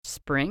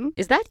spring?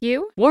 Is that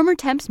you? Warmer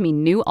temps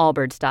mean new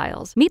Allbirds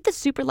styles. Meet the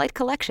Superlight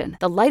Collection,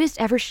 the lightest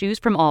ever shoes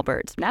from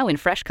Allbirds, now in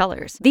fresh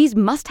colors. These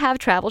must-have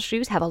travel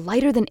shoes have a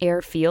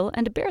lighter-than-air feel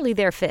and a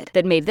barely-there fit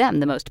that made them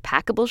the most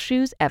packable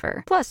shoes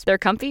ever. Plus, they're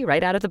comfy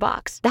right out of the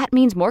box. That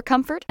means more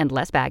comfort and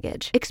less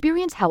baggage.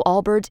 Experience how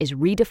Allbirds is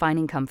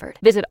redefining comfort.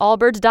 Visit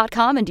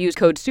allbirds.com and use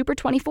code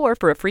SUPER24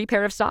 for a free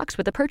pair of socks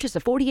with a purchase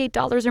of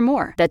 $48 or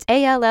more. That's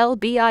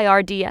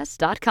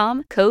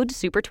ALLBIRDS.com, code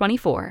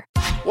SUPER24.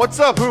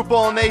 What's up,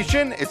 Hoopball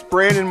Nation? It's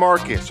Brandon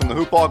Marcus from the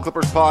Hoopball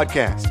Clippers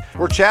podcast.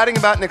 We're chatting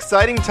about an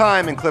exciting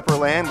time in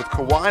Clipperland with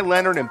Kawhi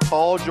Leonard and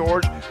Paul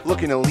George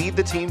looking to lead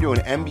the team to an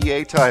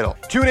NBA title.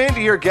 Tune in to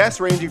hear guests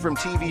ranging from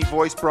TV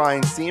voice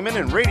Brian Seaman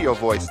and radio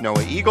voice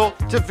Noah Eagle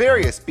to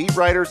various beat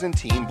writers and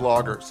team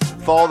bloggers.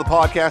 Follow the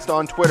podcast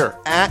on Twitter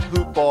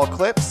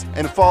 @HoopballClips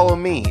and follow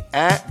me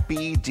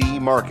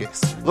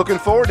 @BDMarcus. Looking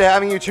forward to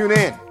having you tune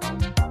in.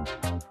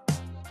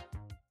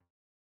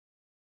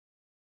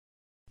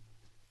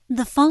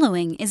 The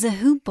following is a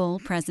Hoop Ball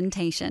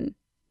presentation.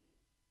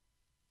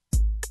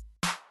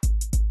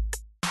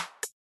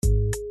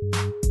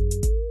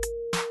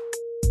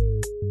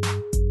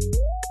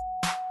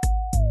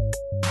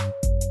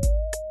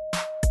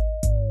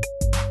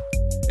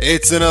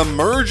 It's an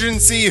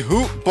emergency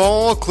Hoop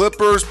Ball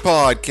Clippers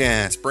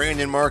podcast.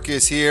 Brandon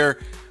Marcus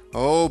here.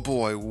 Oh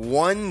boy,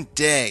 one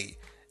day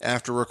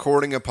after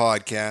recording a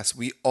podcast,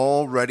 we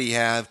already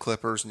have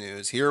Clippers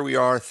news. Here we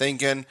are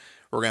thinking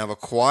we're going to have a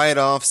quiet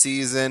off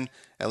season,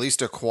 at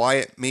least a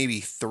quiet maybe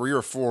 3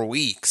 or 4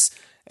 weeks.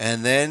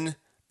 And then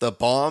the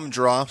bomb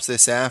drops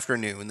this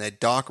afternoon that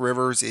Doc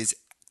Rivers is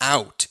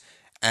out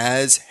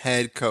as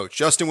head coach.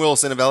 Justin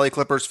Wilson of LA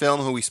Clippers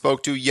Film, who we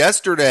spoke to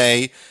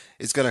yesterday,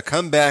 is going to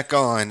come back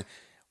on.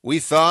 We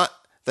thought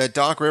that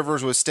Doc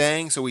Rivers was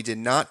staying, so we did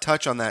not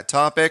touch on that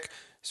topic.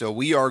 So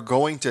we are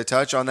going to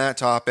touch on that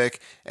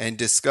topic and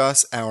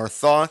discuss our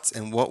thoughts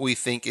and what we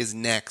think is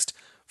next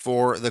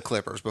for the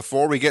Clippers.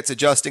 Before we get to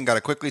Justin, got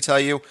to quickly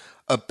tell you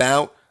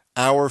about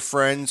our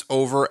friends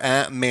over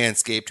at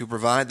Manscaped, who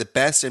provide the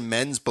best in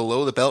men's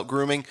below-the-belt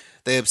grooming.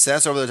 They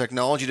obsess over the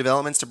technology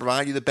developments to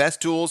provide you the best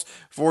tools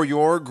for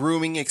your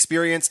grooming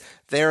experience.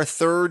 Their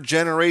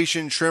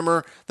third-generation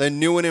trimmer, the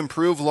new and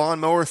improved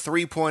Lawnmower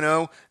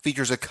 3.0,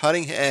 features a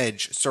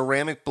cutting-edge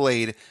ceramic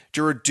blade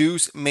to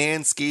reduce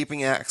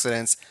manscaping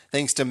accidents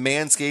thanks to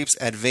Manscaped's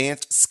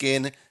advanced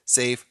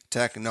skin-safe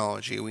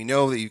technology. We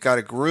know that you've got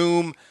to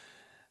groom.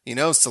 You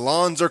know,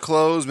 salons are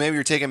closed. Maybe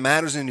you're taking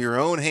matters into your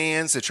own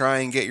hands to try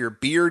and get your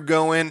beard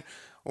going,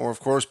 or of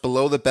course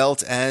below the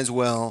belt as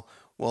well.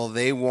 Well,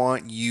 they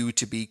want you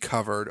to be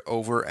covered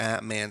over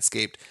at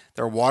Manscaped.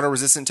 Their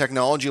water-resistant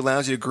technology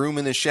allows you to groom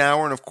in the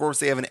shower, and of course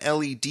they have an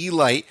LED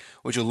light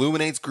which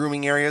illuminates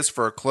grooming areas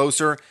for a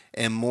closer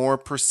and more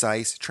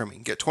precise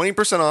trimming. Get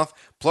 20% off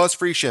plus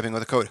free shipping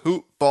with the code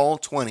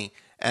HoopBall20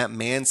 at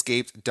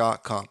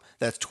manscaped.com.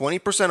 That's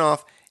 20%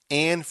 off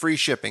and free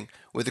shipping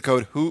with the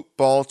code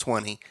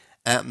HoopBall20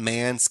 at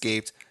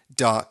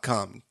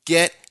manscaped.com.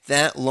 Get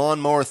that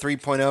Lawnmower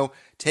 3.0.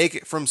 Take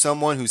it from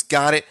someone who's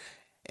got it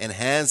and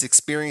has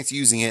experience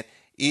using it.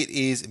 It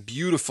is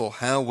beautiful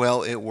how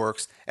well it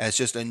works as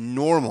just a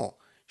normal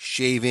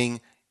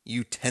shaving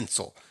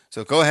utensil.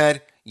 So go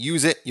ahead,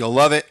 use it. You'll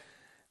love it.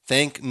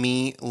 Thank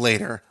me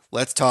later.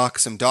 Let's talk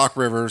some Doc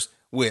Rivers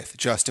with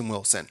Justin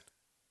Wilson.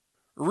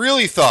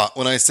 Really thought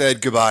when I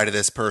said goodbye to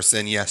this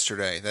person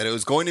yesterday that it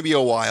was going to be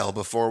a while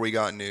before we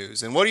got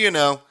news. And what do you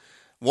know?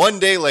 One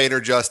day later,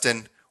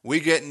 Justin, we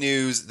get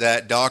news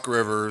that Doc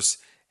Rivers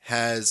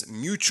has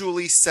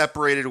mutually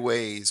separated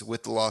ways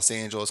with the Los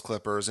Angeles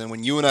Clippers. And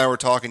when you and I were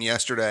talking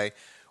yesterday,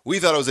 we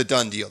thought it was a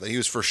done deal, that he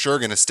was for sure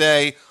going to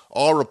stay.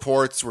 All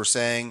reports were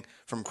saying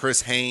from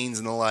Chris Haynes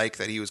and the like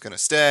that he was going to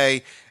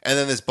stay. And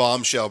then this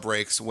bombshell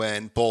breaks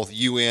when both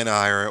you and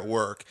I are at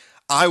work.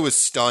 I was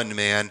stunned,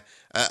 man.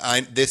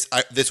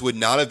 This would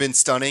not have been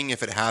stunning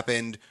if it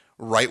happened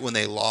right when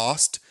they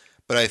lost,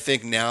 but I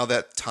think now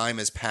that time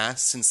has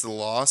passed since the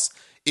loss,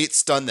 it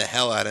stunned the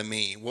hell out of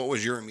me. What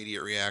was your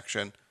immediate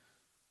reaction?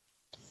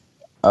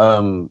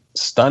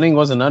 Stunning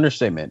was an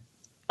understatement.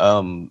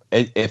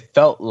 It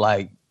felt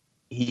like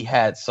he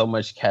had so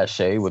much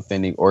cachet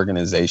within the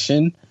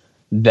organization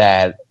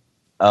that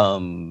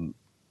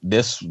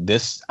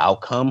this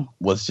outcome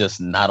was just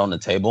not on the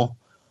table.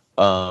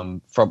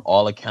 From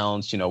all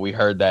accounts, you know, we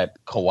heard that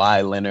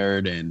Kawhi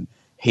Leonard and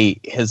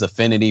his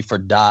affinity for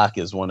Doc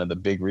is one of the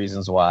big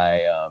reasons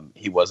why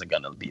he wasn't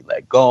going to be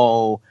let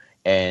go.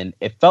 And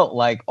it felt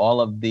like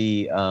all of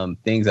the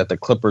things that the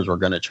Clippers were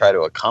going to try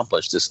to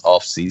accomplish this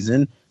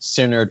offseason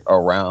centered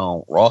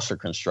around roster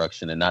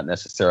construction and not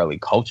necessarily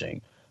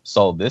coaching.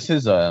 So this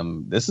is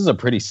a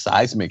pretty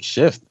seismic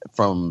shift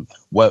from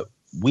what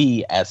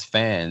we as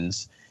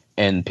fans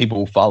and people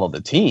who follow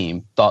the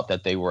team thought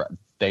that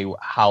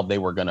how they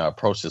were going to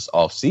approach this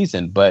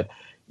offseason. But,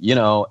 you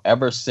know,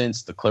 ever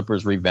since the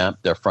Clippers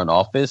revamped their front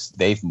office,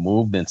 they've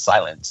moved in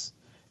silence.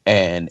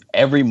 And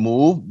every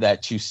move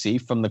that you see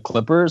from the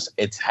Clippers,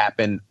 it's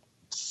happened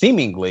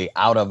seemingly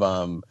out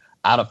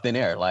of thin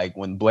air. Like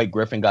when Blake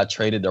Griffin got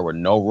traded, there were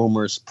no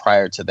rumors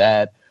prior to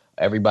that.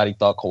 Everybody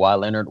thought Kawhi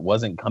Leonard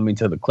wasn't coming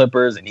to the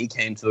Clippers, and he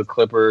came to the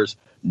Clippers.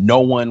 No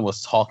one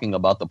was talking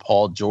about the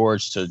Paul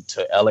George to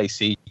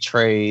LAC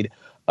trade.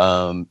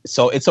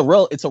 So it's a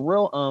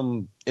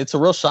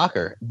real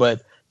shocker.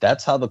 But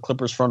that's how the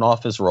Clippers front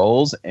office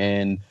rolls.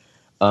 And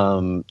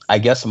I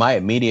guess my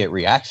immediate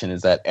reaction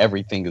is that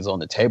everything is on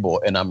the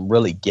table, and I'm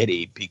really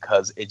giddy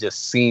because it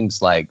just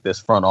seems like this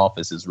front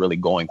office is really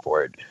going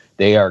for it.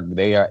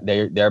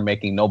 They're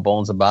making no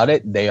bones about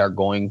it. They're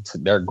going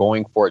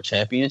for a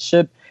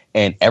championship,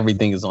 and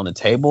everything is on the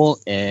table.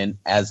 And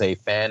as a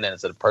fan and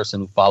as a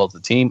person who follows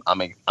the team,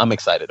 I'm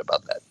excited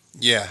about that.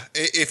 Yeah.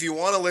 If you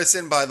want to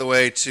listen, by the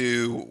way,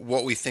 to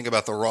what we think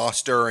about the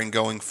roster and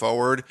going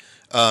forward,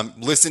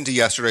 listen to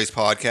yesterday's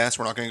podcast.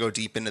 We're not going to go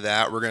deep into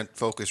that. We're going to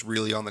focus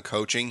really on the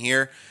coaching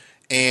here.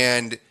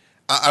 And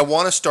I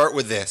want to start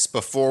with this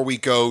before we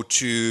go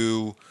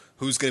to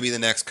who's going to be the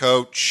next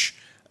coach.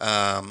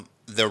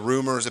 The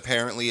rumors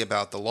apparently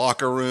about the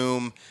locker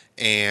room,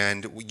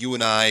 and you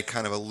and I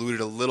kind of alluded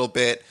a little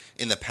bit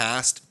in the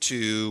past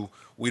to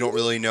we don't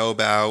really know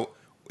about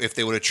if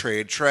they would have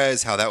traded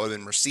Trez, how that would have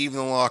been received in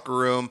the locker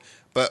room.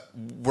 But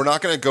we're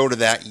not going to go to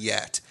that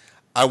yet.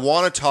 I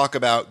want to talk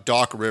about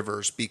Doc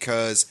Rivers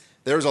because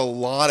there's a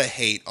lot of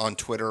hate on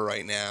Twitter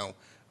right now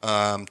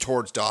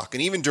towards Doc,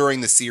 and even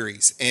during the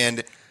series.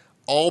 And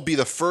I'll be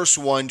the first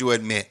one to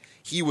admit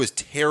he was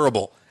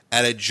terrible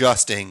at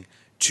adjusting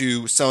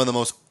to some of the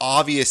most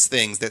obvious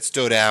things that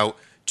stood out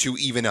to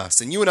even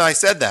us. And you and I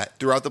said that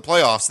throughout the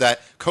playoffs, that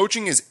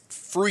coaching is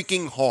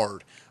freaking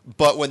hard.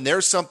 But when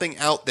there's something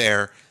out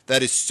there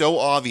that is so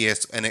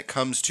obvious, and it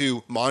comes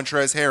to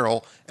Montrezl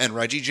Harrell and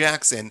Reggie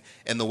Jackson,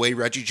 and the way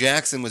Reggie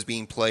Jackson was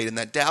being played in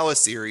that Dallas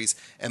series,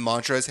 and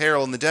Montrezl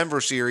Harrell in the Denver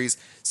series,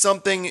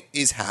 something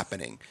is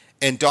happening.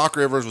 And Doc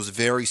Rivers was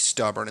very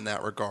stubborn in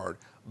that regard.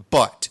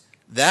 But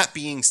that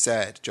being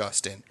said,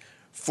 Justin,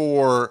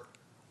 for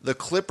the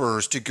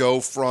Clippers to go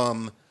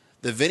from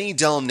the Vinny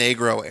Del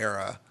Negro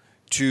era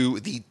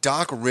to the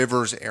Doc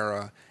Rivers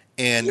era,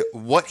 and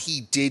what he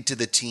did to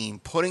the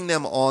team, putting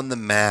them on the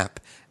map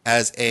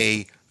as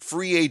a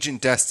free agent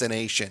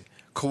destination,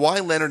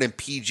 Kawhi Leonard and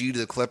PG to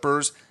the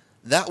Clippers,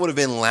 that would have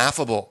been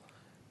laughable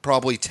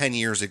probably 10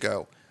 years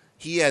ago.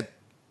 He had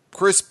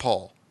Chris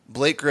Paul,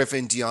 Blake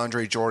Griffin,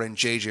 DeAndre Jordan,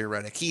 JJ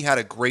Redick. He had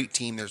a great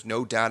team, there's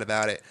no doubt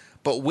about it.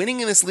 But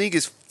winning in this league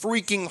is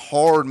freaking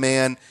hard,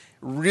 man.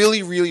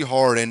 Really, really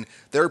hard. And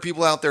there are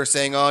people out there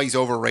saying, oh, he's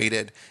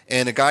overrated.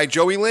 And a guy,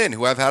 Joey Lynn,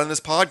 who I've had on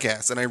this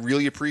podcast, and I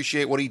really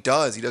appreciate what he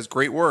does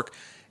great work,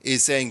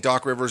 is saying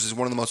Doc Rivers is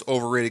one of the most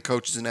overrated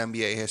coaches in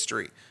NBA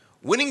history.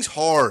 Winning's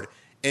hard.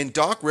 And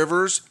Doc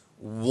Rivers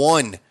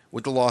won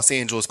with the Los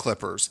Angeles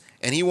Clippers.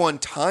 And he won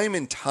time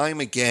and time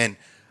again.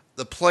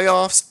 The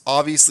playoffs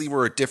obviously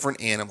were a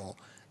different animal.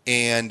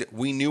 And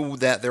we knew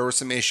that there were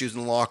some issues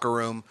in the locker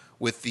room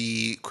with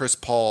the Chris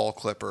Paul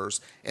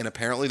Clippers. And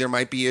apparently there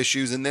might be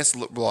issues in this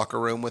locker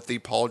room with the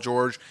Paul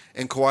George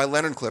and Kawhi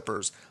Leonard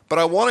Clippers. But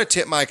I want to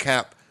tip my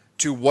cap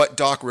to what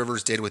Doc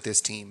Rivers did with this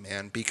team,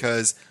 man.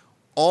 Because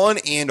on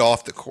and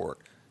off the court,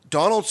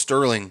 Donald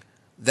Sterling,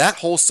 that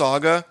whole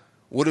saga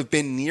would have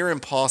been near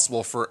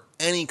impossible for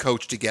any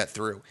coach to get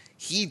through.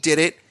 He did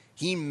it.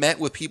 He met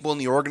with people in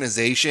the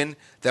organization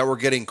that were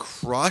getting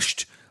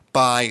crushed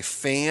by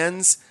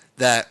fans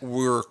that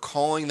were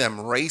calling them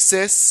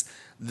racists,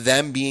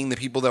 them being the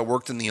people that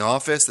worked in the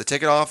office, the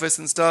ticket office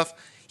and stuff.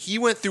 He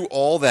went through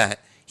all that.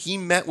 He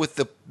met with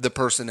the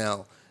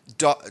personnel.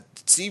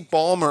 Steve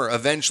Ballmer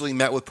eventually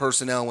met with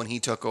personnel when he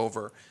took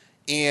over.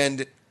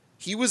 And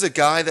he was a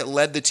guy that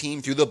led the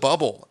team through the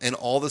bubble and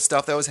all the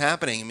stuff that was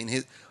happening. I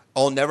mean,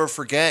 I'll never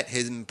forget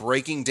him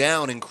breaking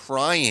down and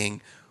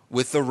crying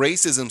with the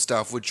racism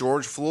stuff with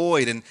George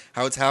Floyd and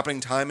how it's happening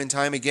time and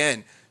time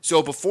again.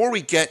 So before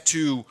we get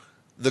to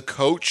the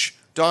coach,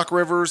 Doc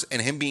Rivers,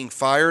 and him being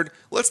fired,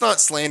 let's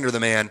not slander the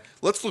man.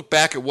 Let's look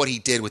back at what he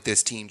did with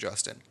this team,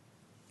 Justin.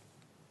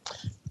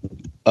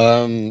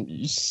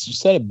 You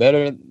said it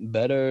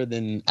better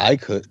than I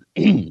could.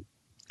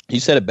 You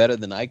said it better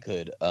than I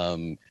could.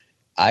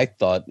 I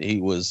thought he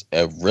was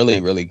a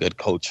really, really good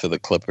coach for the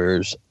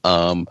Clippers.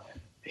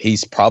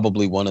 He's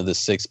probably one of the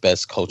 6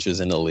 best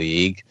coaches in the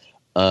league.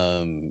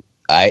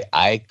 I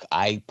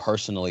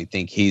personally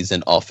think he's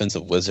an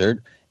offensive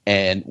wizard.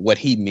 And what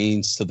he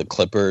means to the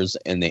Clippers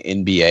and the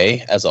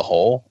NBA as a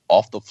whole,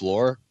 off the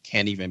floor,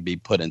 can't even be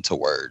put into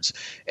words.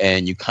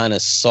 And you kind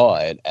of saw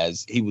it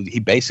as he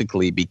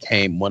basically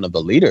became one of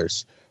the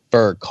leaders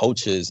for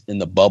coaches in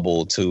the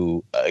bubble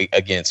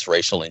against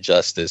racial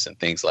injustice and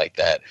things like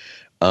that.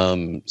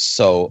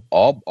 So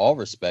all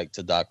respect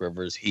to Doc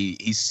Rivers.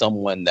 He's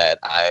someone that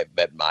I've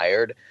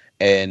admired.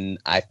 And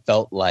I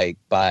felt like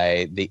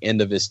by the end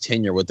of his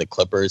tenure with the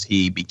Clippers,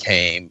 he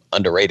became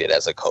underrated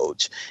as a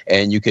coach.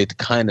 And you could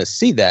kind of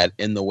see that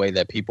in the way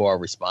that people are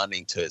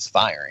responding to his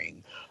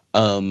firing.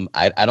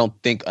 I don't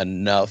think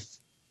enough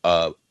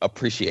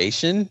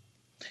appreciation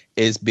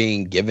is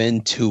being given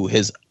to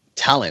his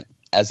talent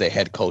as a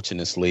head coach in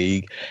this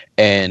league.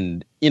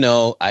 And,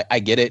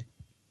 I get it.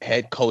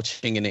 Head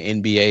coaching in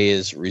the NBA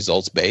is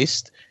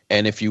results-based.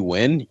 And if you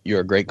win,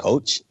 you're a great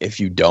coach. If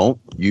you don't,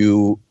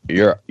 you're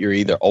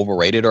either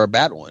overrated or a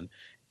bad one.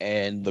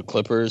 And the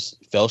Clippers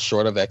fell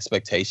short of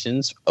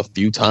expectations a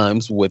few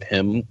times with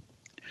him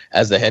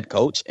as the head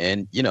coach.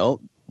 And,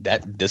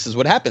 that this is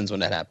what happens when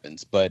that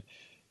happens. But,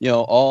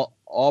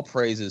 all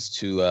praises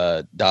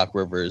to Doc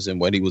Rivers and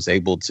what he was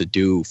able to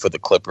do for the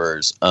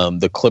Clippers.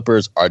 The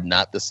Clippers are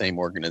not the same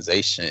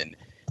organization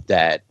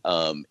that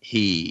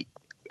he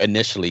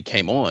initially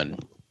came on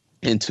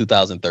in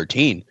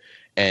 2013.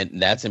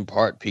 And that's in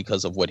part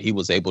because of what he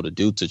was able to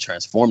do to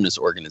transform this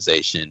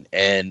organization.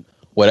 And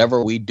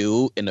whatever we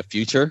do in the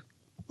future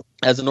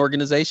as an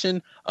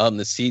organization,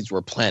 the seeds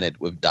were planted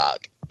with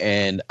Doc.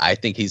 And I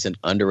think he's an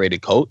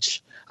underrated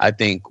coach. I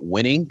think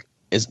winning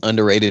is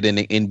underrated in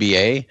the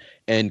NBA,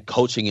 and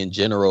coaching in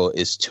general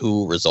is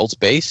too results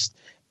based.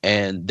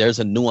 And there's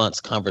a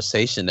nuanced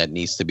conversation that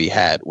needs to be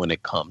had when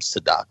it comes to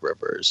Doc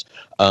Rivers.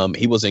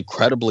 He was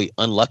incredibly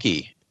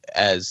unlucky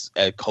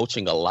at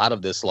coaching a lot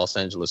of this Los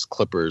Angeles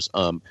Clippers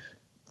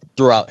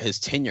throughout his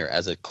tenure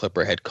as a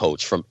Clipper head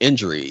coach, from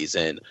injuries.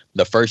 And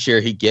the first year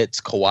he gets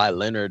Kawhi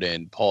Leonard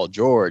and Paul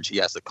George, he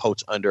has to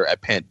coach under a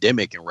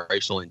pandemic and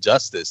racial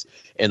injustice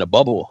in a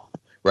bubble,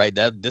 right?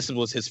 This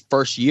was his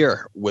first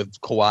year with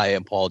Kawhi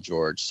and Paul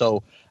George.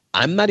 So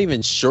I'm not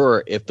even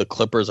sure if the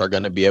Clippers are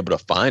going to be able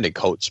to find a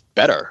coach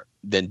better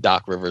than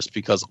Doc Rivers,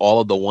 because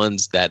all of the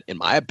ones that, in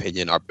my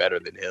opinion, are better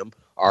than him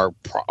are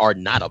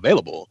not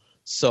available.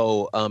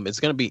 So it's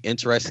going to be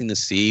interesting to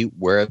see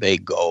where they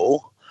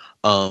go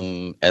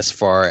as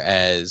far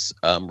as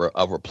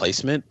a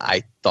replacement.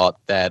 I thought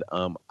that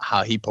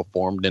how he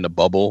performed in a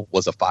bubble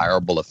was a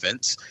fireable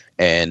offense,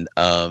 and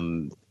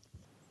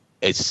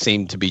it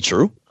seemed to be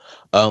true.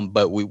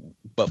 But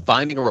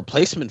finding a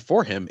replacement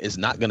for him is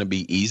not going to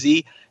be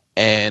easy,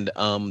 and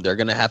they're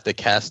going to have to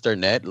cast their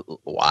net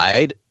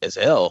wide as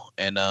hell,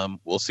 and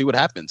we'll see what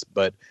happens.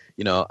 But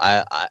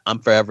I'm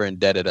forever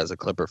indebted as a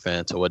Clipper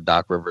fan to what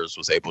Doc Rivers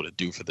was able to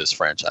do for this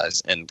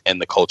franchise and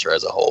the culture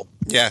as a whole.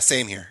 Yeah,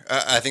 same here.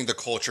 I think the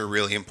culture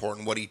really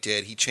important. What he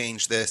did, he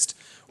changed this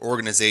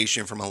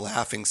organization from a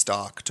laughing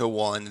stock to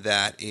one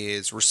that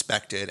is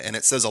respected, and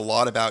it says a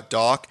lot about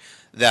Doc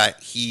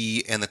that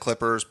he and the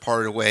Clippers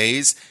parted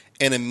ways,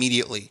 and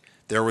immediately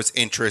there was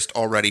interest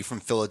already from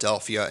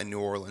Philadelphia and New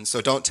Orleans. So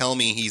don't tell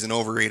me he's an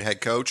overrated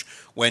head coach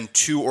when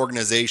two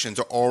organizations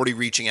are already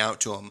reaching out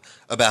to him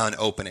about an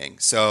opening.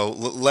 So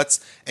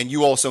and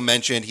you also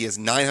mentioned he has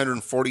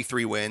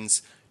 943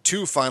 wins,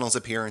 2 finals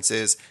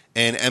appearances,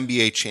 and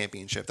NBA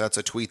championship. That's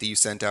a tweet that you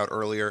sent out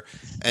earlier.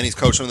 And he's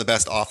coached one of the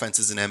best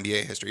offenses in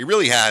NBA history. He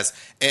really has.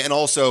 And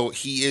also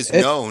he is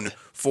known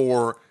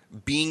for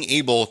being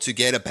able to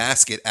get a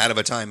basket out of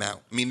a timeout.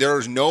 I mean, there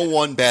is no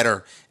one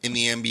better in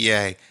the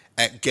NBA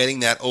at getting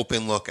that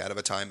open look out of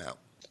a timeout.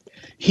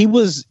 He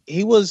was,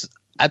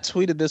 I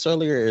tweeted this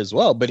earlier as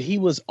well, but he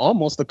was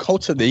almost the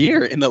coach of the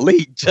year in the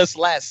league just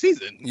last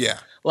season. Yeah.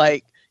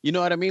 Like, you know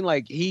what I mean?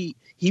 Like he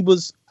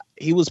was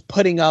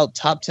putting out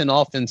top 10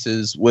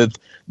 offenses with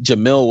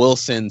Jamil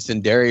Wilson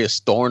and Darius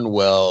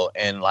Thornwell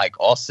and like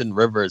Austin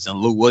Rivers and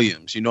Lou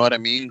Williams. You know what I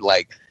mean?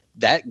 Like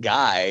that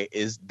guy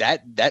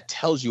that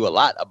tells you a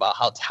lot about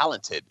how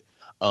talented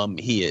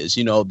he is.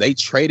 They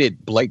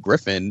traded Blake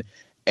Griffin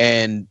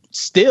and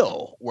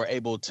still were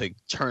able to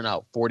turn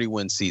out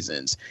 40-win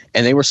seasons,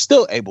 and they were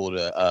still able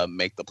to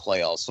make the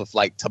playoffs with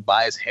like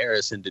Tobias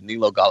Harris and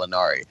Danilo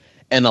Gallinari.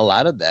 And a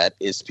lot of that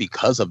is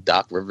because of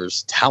Doc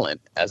Rivers'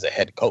 talent as a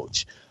head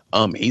coach.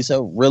 He's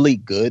a really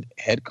good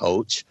head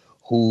coach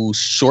whose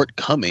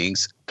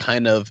shortcomings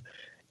kind of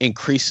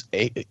increase.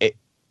 Let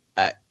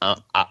me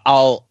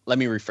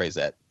rephrase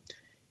that.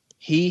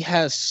 He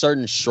has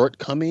certain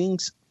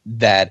shortcomings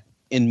that,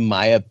 in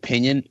my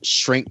opinion,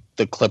 shrink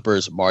the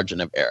Clippers' margin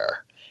of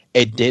error.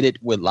 It did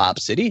it with Lob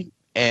City,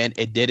 and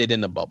it did it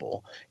in the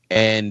bubble.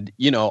 And,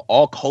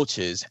 all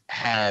coaches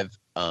have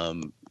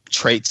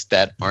traits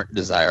that aren't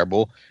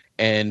desirable.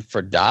 And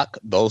for Doc,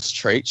 those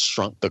traits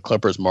shrunk the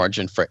Clippers'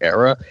 margin for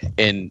error.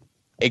 And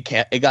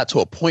it got to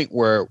a point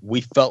where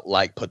we felt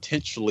like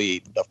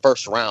potentially the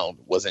first round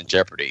was in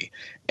jeopardy.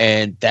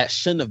 And that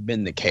shouldn't have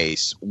been the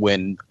case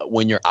when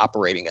you're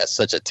operating at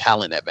such a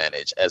talent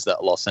advantage as the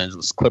Los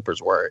Angeles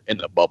Clippers were in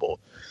the bubble.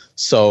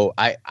 So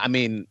I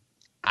mean,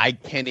 I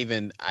can't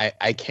even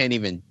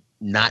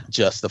not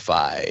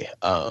justify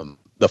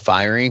the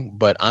firing,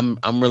 but I'm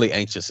really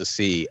anxious to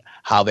see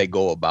how they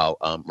go about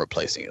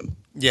replacing him.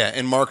 Yeah,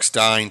 and Mark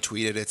Stein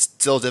tweeted, "It's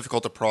still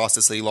difficult to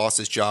process that he lost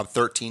his job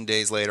 13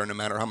 days later, no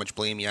matter how much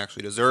blame he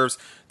actually deserves.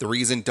 The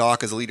reason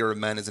Doc is a leader of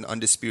men is an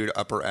undisputed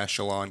upper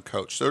echelon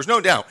coach." So there's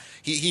no doubt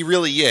he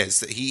really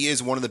is. He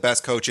is one of the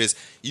best coaches.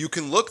 You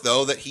can look,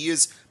 though, that he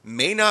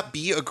may not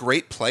be a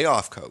great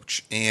playoff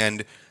coach,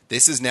 and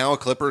this is now a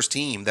Clippers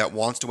team that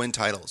wants to win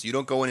titles. You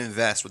don't go and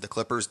invest what the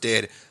Clippers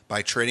did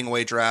by trading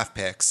away draft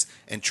picks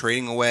and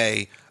trading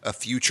away a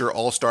future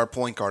all-star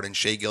point guard in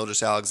Shai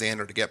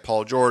Gilgeous-Alexander to get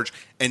Paul George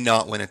and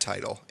not win a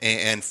title.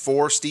 And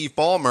for Steve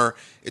Ballmer,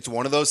 it's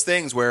one of those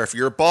things where if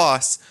your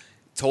boss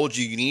told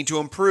you need to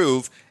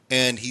improve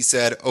And he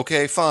said,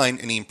 okay, fine.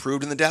 And he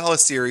improved in the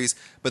Dallas series,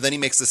 but then he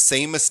makes the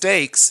same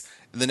mistakes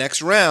in the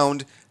next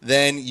round,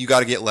 then you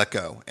got to get let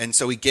go. And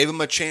so he gave him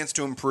a chance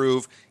to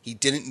improve. He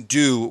didn't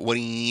do what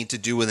he needed to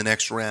do in the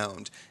next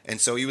round.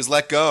 And so he was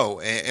let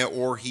go,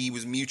 or he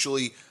was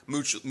mutually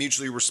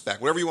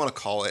respect, whatever you want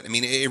to call it. I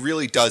mean, it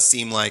really does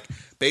seem like,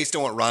 based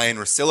on what Ryan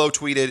Russillo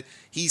tweeted,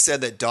 he said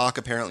that Doc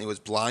apparently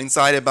was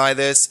blindsided by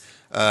this.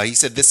 He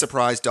said this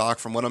surprised Doc.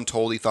 From what I'm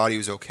told, he thought he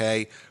was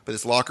okay, but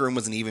this locker room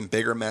was an even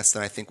bigger mess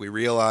than I think we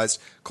realized.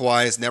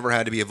 Kawhi has never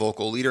had to be a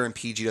vocal leader, and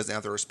PG doesn't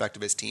have the respect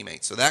of his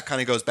teammates. So that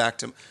kind of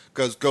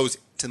goes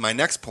to my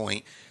next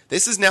point.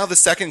 This is now the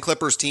second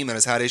Clippers team that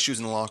has had issues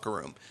in the locker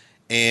room.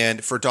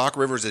 And for Doc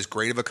Rivers, as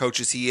great of a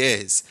coach as he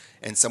is,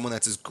 and someone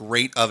that's as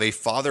great of a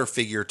father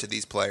figure to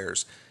these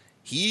players,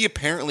 he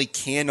apparently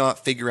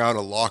cannot figure out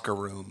a locker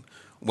room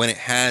when it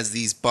has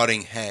these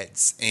butting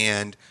heads.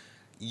 And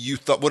you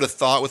would have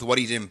thought with what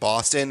he did in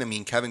Boston, I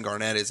mean, Kevin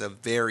Garnett is a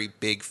very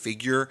big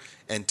figure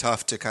and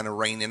tough to kind of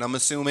rein in, I'm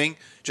assuming,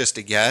 just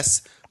a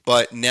guess.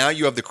 But now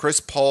you have the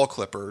Chris Paul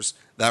Clippers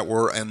that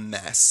were a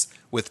mess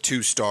with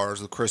two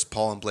stars, with Chris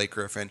Paul and Blake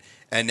Griffin.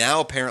 And now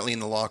apparently in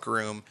the locker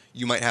room,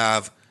 you might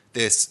have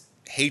this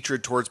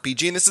hatred towards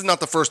PG. And this is not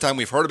the first time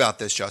we've heard about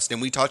this, Justin.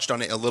 We touched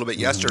on it a little bit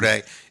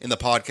yesterday in the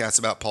podcast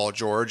about Paul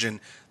George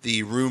and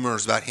the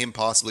rumors about him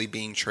possibly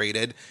being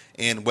traded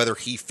and whether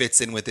he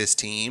fits in with this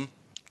team.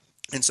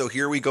 And so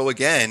here we go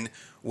again,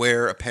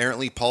 where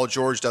apparently Paul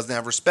George doesn't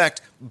have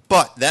respect.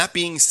 But that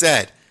being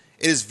said,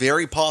 it is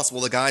very possible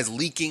the guys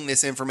leaking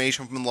this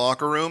information from the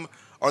locker room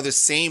are the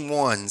same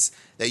ones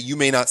that you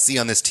may not see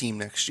on this team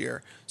next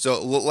year. So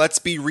let's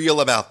be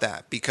real about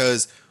that,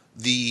 because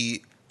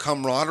the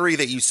camaraderie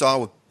that you saw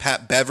with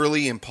Pat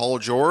Beverly and Paul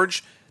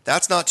George,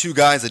 that's not two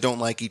guys that don't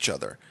like each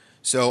other.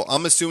 So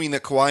I'm assuming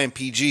that Kawhi and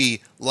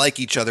PG like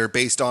each other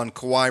based on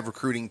Kawhi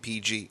recruiting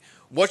PG.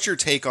 What's your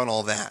take on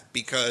all that?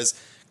 Because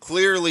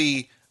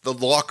clearly the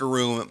locker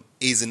room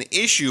is an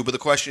issue, but the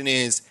question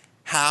is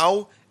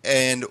how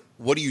and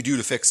what do you do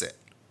to fix it?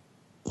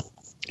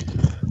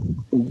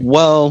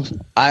 Well,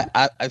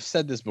 I've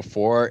said this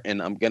before,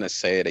 and I'm going to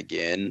say it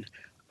again.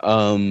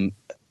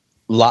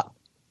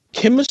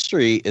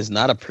 Chemistry is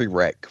not a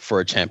prereq for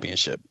a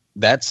championship.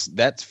 That's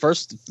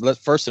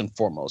first and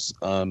foremost.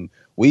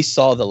 We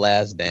saw The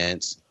Last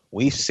Dance.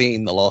 We've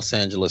seen the Los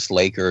Angeles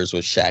Lakers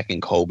with Shaq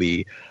and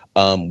Kobe.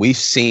 We've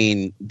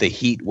seen the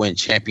Heat win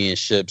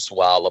championships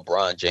while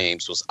LeBron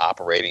James was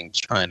operating,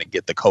 trying to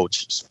get the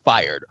coach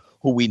fired,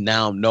 who we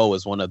now know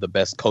is one of the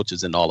best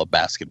coaches in all of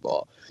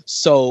basketball.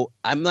 So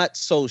I'm not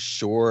so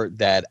sure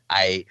that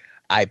I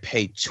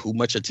pay too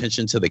much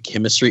attention to the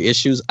chemistry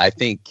issues. I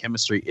think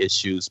chemistry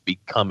issues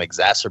become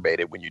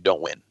exacerbated when you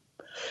don't win.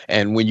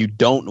 And when you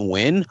don't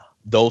win,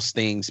 those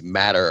things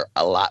matter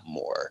a lot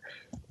more.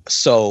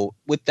 So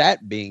with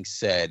that being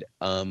said,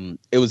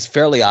 it was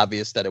fairly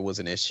obvious that it was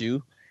an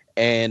issue.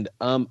 And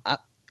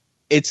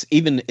it's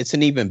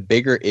an even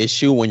bigger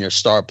issue when your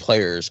star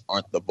players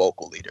aren't the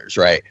vocal leaders,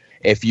 right?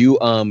 If you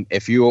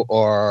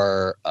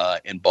are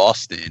in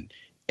Boston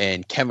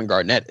and Kevin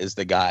Garnett is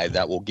the guy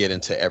that will get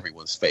into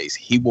everyone's face,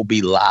 he will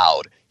be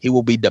loud. He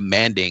will be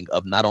demanding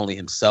of not only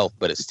himself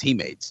but his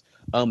teammates.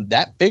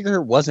 That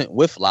figure wasn't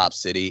with Lob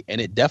City, and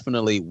it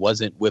definitely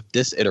wasn't with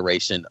this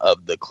iteration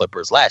of the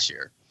Clippers last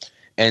year.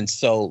 And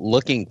so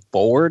looking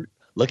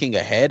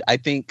ahead, I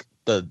think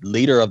the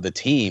leader of the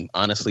team,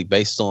 honestly,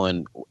 based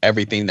on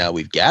everything that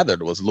we've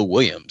gathered, was Lou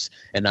Williams.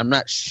 And I'm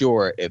not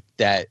sure if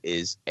that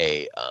is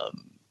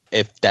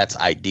if that's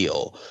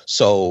ideal.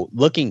 So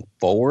looking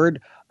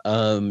forward,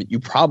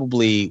 you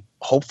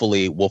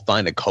hopefully will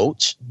find a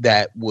coach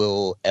that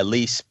will at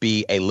least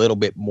be a little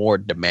bit more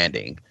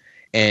demanding.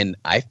 And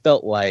I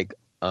felt like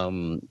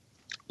one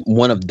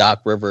of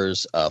Doc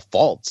Rivers'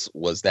 faults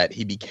was that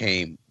he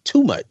became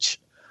too much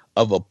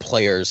of a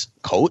player's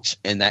coach,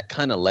 and that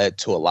kind of led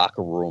to a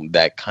locker room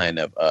that kind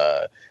of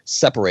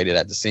separated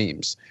at the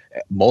seams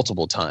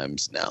multiple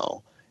times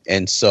now.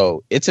 And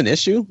so it's an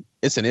issue.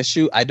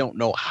 I don't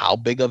know how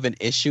big of an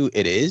issue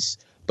it is,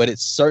 but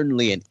it's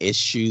certainly an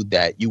issue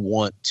that you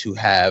want to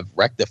have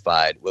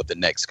rectified with the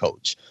next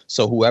coach.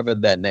 So whoever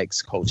that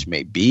next coach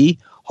may be,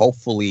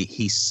 hopefully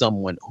he's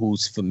someone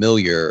who's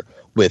familiar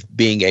with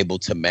being able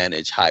to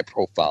manage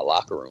high-profile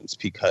locker rooms,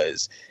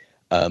 because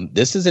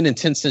this is an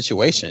intense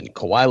situation.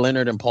 Kawhi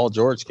Leonard and Paul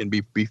George can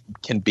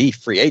be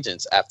free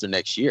agents after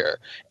next year.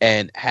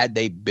 And had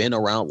they been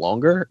around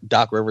longer,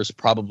 Doc Rivers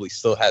probably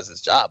still has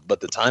his job. But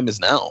the time is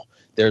now.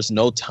 There's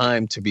no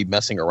time to be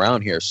messing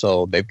around here.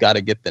 So they've got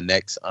to get the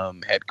next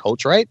head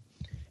coach right.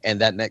 And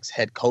that next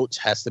head coach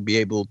has to be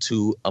able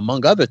to,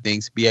 among other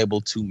things, be able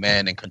to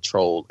man and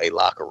control a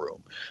locker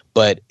room.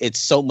 But it's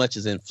so much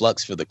is in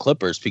flux for the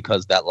Clippers,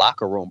 because that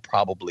locker room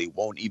probably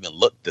won't even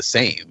look the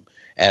same.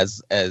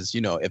 As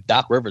you know, if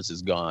Doc Rivers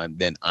is gone,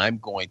 then I'm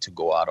going to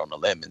go out on a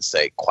limb and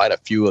say quite a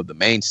few of the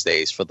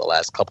mainstays for the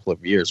last couple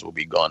of years will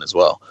be gone as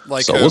well.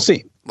 So we'll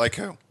see. Like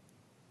who?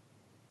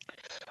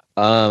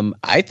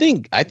 I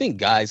think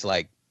guys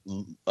like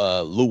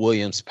Lou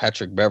Williams,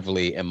 Patrick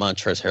Beverly, and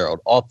Montrezl Harrell,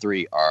 all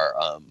three are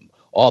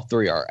all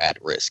three are at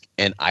risk.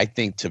 And I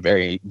think to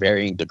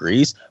varying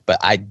degrees, but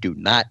I do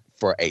not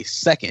for a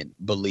second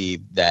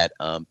believe that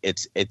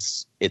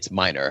it's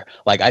minor.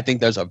 Like, I think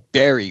there's a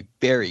very,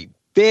 very,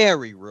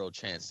 very real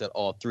chance that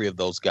all three of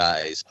those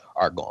guys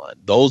are gone.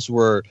 Those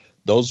were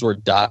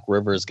Doc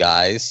Rivers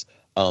guys.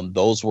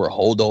 Those were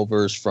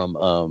holdovers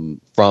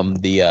from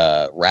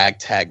the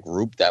ragtag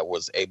group that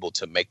was able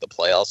to make the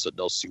playoffs with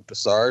those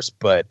superstars.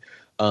 But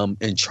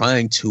in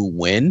trying to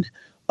win,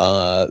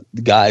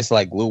 guys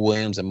like Lou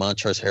Williams and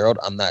Montrezl Harrell,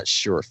 I'm not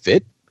sure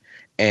fit.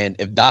 And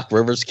if Doc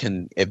Rivers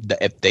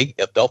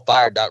if they'll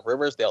fire Doc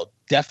Rivers, they'll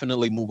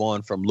definitely move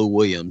on from Lou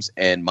Williams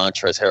and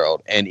Montrezl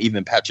Harrell and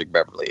even Patrick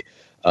Beverley.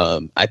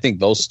 I think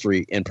those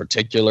three in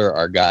particular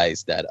are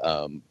guys that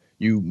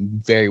you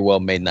very well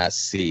may not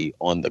see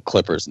on the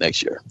Clippers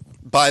next year.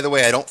 By the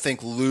way, I don't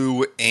think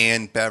Lou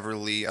and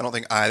Beverly, I don't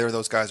think either of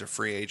those guys are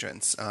free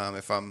agents,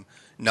 if I'm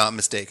not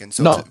mistaken.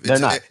 So no, they're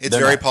not. It's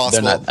very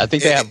possible. They're not. I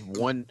think they have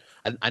one.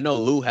 I know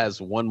Lou has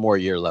one more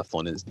year left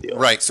on his deal.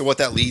 Right. So what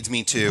that leads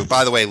me to,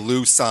 by the way,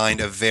 Lou signed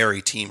a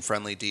very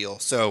team-friendly deal.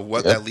 So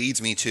what that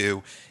leads me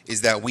to is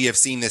that we have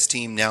seen this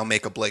team now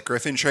make a Blake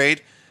Griffin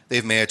trade.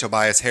 They've made a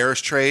Tobias Harris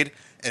trade.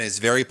 And it's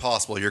very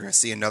possible you're going to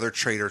see another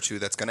trade or two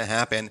that's going to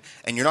happen.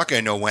 And you're not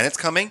going to know when it's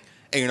coming,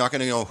 and you're not going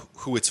to know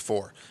who it's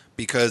for.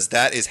 Because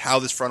that is how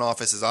this front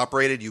office is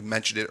operated. You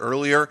mentioned it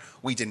earlier.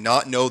 We did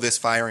not know this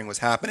firing was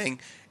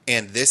happening.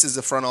 And this is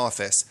a front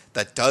office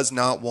that does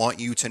not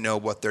want you to know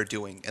what they're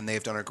doing. And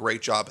they've done a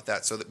great job at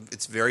that. So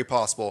it's very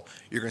possible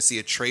you're going to see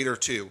a trade or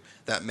two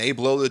that may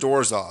blow the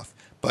doors off.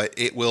 But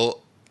it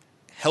will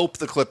help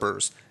the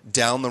Clippers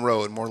down the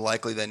road more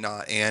likely than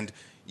not. And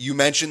you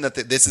mentioned that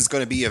this is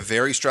going to be a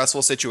very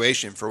stressful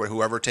situation for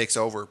whoever takes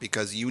over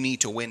because you need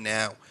to win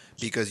now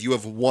because you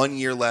have 1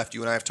 year left.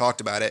 You and I have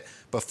talked about it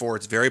before.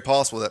 It's very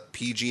possible that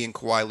PG and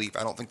Kawhi leave.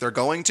 I don't think they're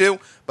going to,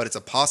 but it's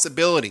a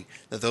possibility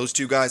that those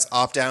two guys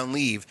opt out and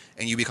leave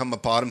and you become a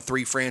bottom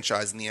three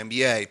franchise in the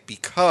NBA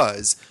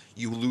because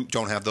you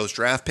don't have those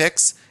draft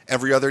picks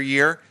every other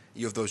year.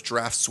 You have those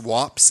draft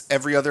swaps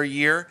every other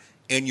year,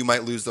 and you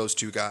might lose those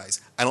two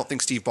guys. I don't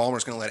think Steve Ballmer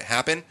is going to let it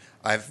happen.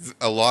 I have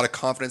a lot of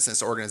confidence in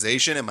this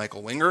organization and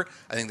Michael Winger.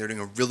 I think they're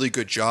doing a really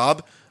good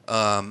job,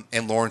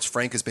 and Lawrence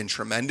Frank has been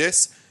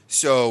tremendous.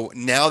 So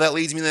now that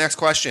leads me to the next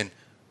question.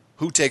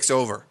 Who takes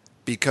over?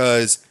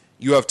 Because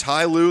you have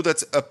Ty Lue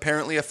that's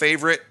apparently a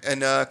favorite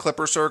in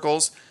Clipper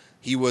circles.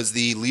 He was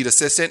the lead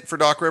assistant for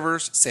Doc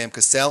Rivers. Sam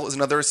Cassell is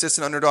another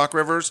assistant under Doc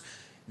Rivers.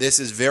 This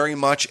is very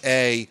much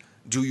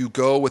do you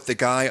go with the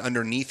guy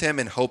underneath him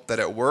and hope that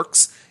it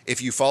works?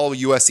 If you follow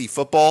USC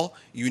football,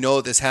 you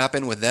know this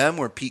happened with them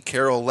where Pete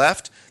Carroll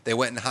left. They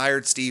went and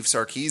hired Steve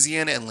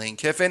Sarkisian and Lane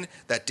Kiffin.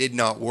 That did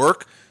not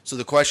work. So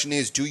the question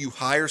is, do you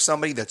hire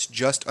somebody that's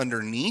just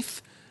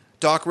underneath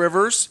Doc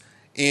Rivers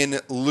in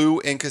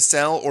Lou and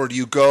Cassell, or do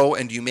you go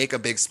and do you make a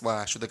big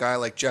splash with a guy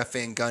like Jeff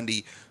Van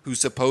Gundy, who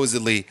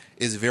supposedly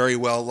is very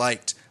well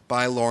liked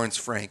by Lawrence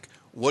Frank?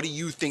 What do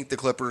you think the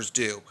Clippers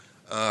do?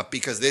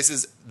 Because this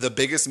is the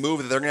biggest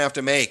move that they're going to have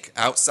to make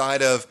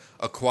outside of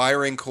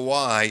acquiring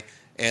Kawhi,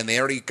 and they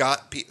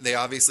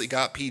obviously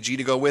got PG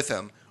to go with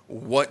him.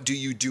 What do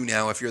you do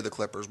now if you're the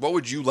Clippers? What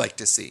would you like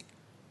to see?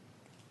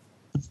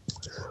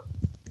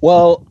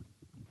 Well,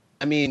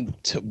 I mean,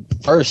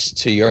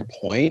 to your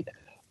point,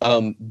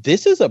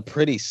 this is a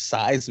pretty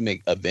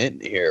seismic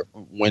event here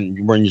when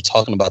you're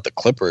talking about the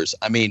Clippers.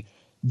 I mean,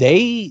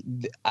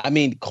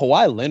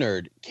 Kawhi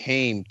Leonard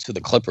came to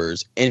the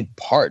Clippers in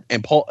part,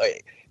 and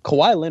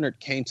Kawhi Leonard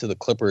came to the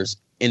Clippers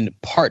in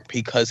part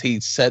because he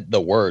said the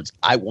words,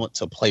 "I want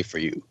to play for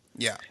you."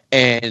 Yeah.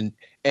 And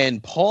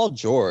Paul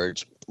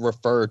George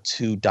referred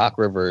to Doc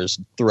Rivers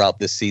throughout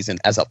this season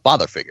as a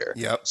father figure.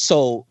 Yep.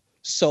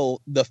 So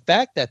the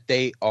fact that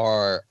they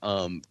are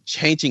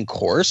changing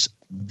course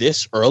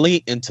this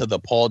early into the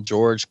Paul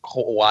George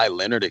Kawhi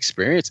Leonard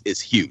experience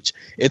is huge.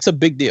 It's a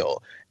big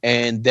deal,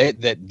 and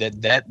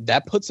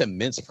that puts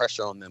immense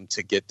pressure on them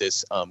to get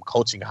this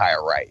coaching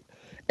hire right.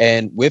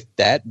 And with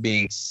that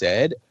being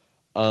said,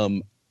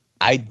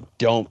 I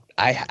do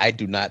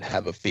not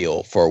have a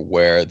feel for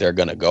where they're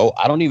going to go.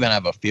 I don't even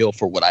have a feel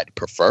for what I'd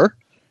prefer.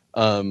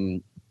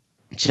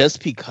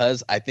 Just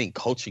because I think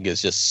coaching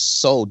is just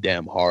so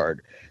damn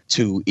hard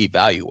to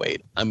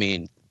evaluate. I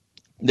mean,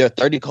 there are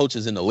 30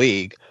 coaches in the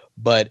league,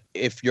 but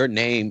if your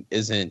name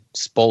isn't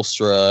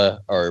Spoelstra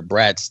or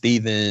Brad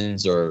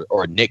Stevens or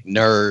Nick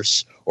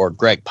Nurse or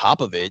Greg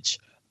Popovich,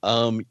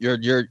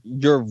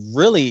 you're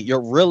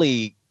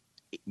really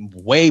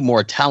way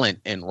more talent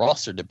and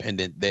roster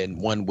dependent than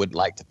one would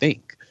like to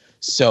think.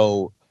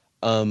 So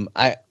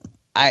Jeff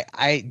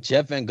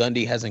Van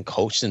Gundy hasn't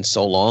coached in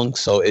so long,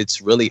 so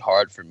it's really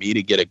hard for me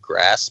to get a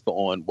grasp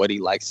on what he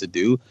likes to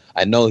do.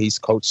 I know he's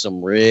coached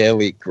some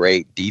really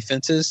great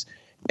defenses,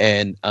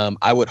 and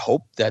I would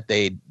hope that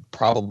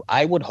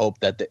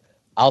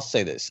I'll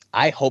say this.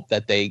 I hope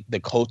that the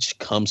coach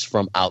comes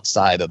from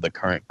outside of the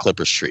current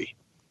Clippers tree.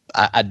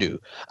 I do.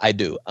 I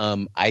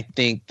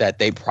think that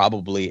they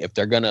probably, if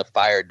they're going to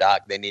fire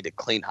Doc, they need to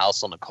clean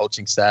house on the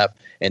coaching staff,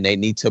 and they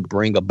need to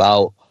bring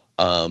about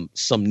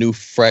some new,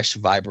 fresh,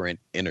 vibrant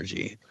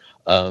energy.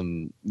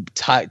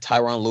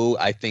 Tyronn Lue,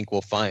 I think,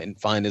 will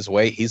find his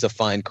way. He's a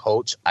fine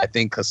coach. I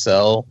think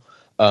Cassell,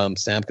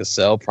 Sam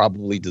Cassell,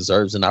 probably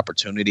deserves an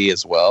opportunity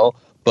as well,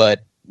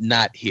 but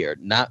not here.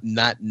 Not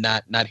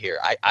here.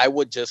 I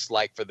would just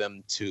like for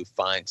them to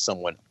find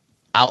someone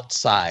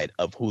outside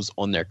of who's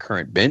on their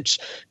current bench,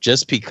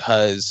 just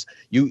because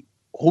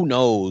who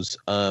knows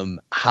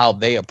how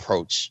they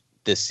approach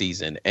this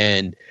season.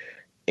 And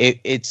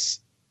it's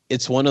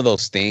one of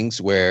those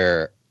things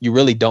where you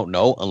really don't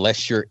know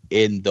unless you're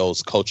in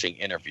those coaching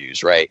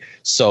interviews, right?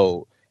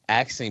 So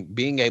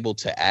being able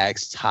to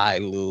ask Ty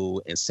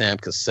Lue and Sam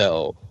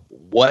Cassell,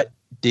 what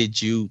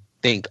did you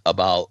think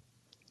about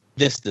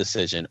this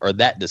decision or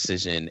that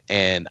decision,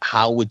 and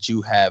how would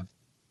you have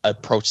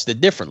approached it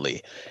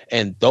differently?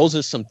 And those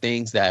are some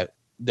things that,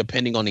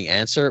 depending on the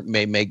answer,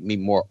 may make me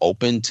more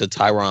open to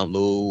Tyronn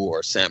Lue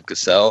or Sam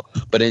Cassell.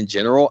 But in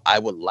general, I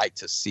would like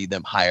to see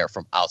them hire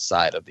from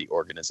outside of the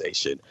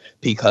organization,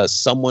 because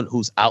someone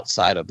who's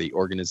outside of the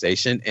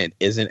organization and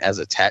isn't as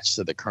attached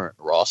to the current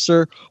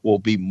roster will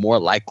be more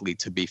likely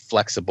to be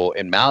flexible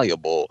and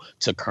malleable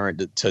to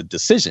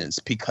decisions,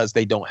 because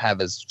they don't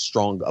have as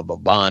strong of a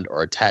bond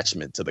or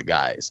attachment to the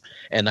guys.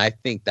 And I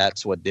think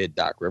that's what did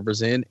Doc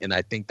Rivers in, and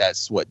I think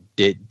that's what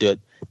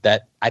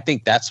I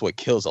think that's what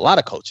kills a lot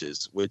of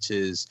coaches, which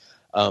is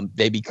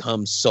they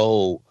become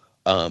so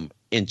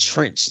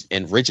entrenched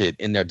and rigid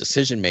in their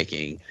decision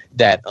making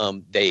that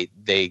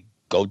they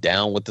go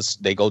down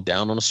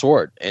on a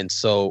sword. And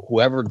so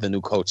whoever the new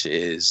coach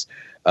is,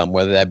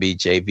 whether that be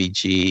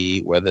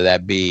JVG, whether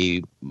that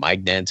be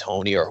Mike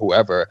D'Antoni or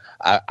whoever,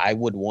 I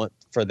would want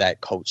for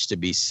that coach to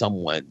be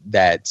someone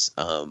that's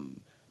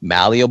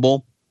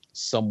malleable,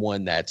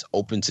 someone that's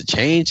open to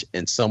change,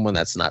 and someone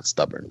that's not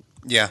stubborn.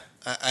 Yeah.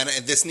 And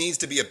this needs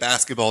to be a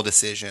basketball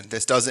decision.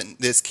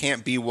 This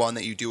can't be one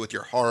that you do with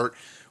your heart,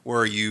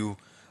 where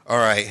all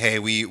right,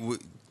 hey,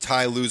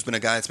 Ty Lue's been a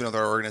guy that's been with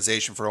our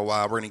organization for a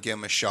while. We're going to give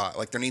him a shot.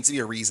 Like, there needs to be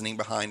a reasoning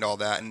behind all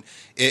that. And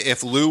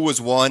if Lue was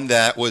one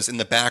that was in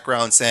the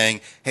background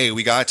saying, hey,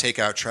 we got to take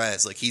out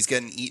Trez, like, he's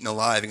getting eaten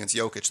alive against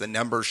Jokic, the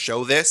numbers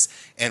show this,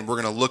 and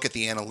we're going to look at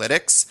the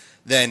analytics,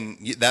 then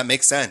that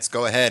makes sense.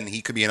 Go ahead, and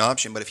he could be an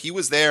option. But if he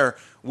was there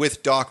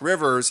with Doc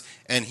Rivers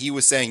and he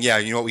was saying, yeah,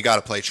 you know what, we got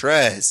to play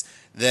Trez,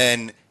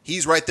 then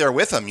he's right there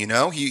with him, you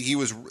know? He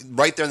was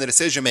right there in the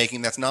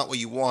decision-making. That's not what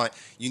you want.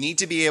 You need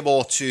to be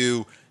able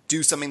to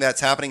do something that's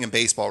happening in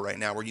baseball right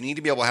now, where you need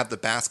to be able to have the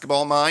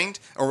basketball mind,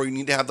 or you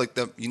need to have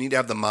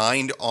the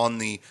mind on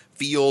the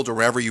field or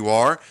wherever you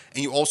are,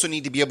 and you also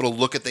need to be able to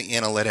look at the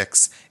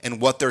analytics and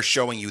what they're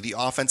showing you, the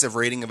offensive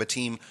rating of a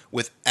team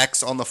with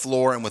X on the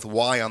floor and with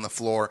Y on the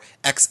floor,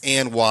 X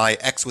and Y,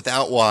 X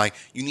without Y.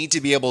 You need to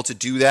be able to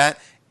do that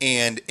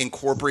and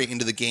incorporate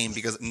into the game,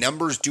 because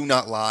numbers do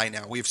not lie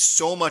now. We have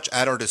so much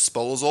at our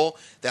disposal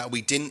that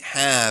we didn't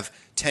have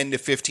 10 to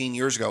 15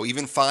 years ago,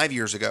 even 5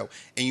 years ago.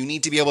 And you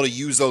need to be able to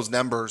use those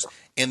numbers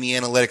and the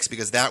analytics,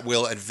 because that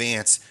will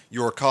advance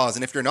your cause.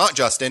 And if you're not,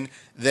 Justin,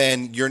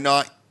 then you're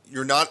not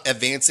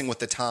advancing with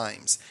the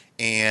times.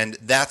 And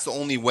that's the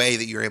only way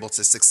that you're able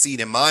to succeed,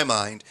 in my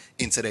mind,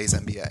 in today's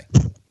NBA.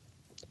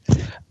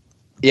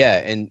 Yeah,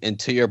 and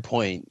to your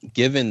point,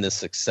 given the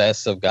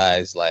success of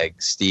guys like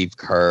Steve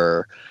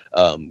Kerr,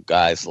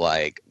 guys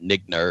like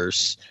Nick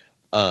Nurse,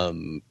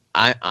 I'm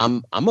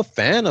a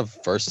fan of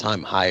first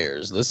time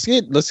hires. Let's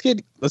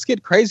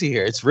get crazy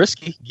here. It's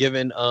risky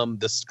given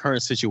this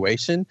current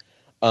situation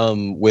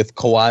with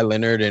Kawhi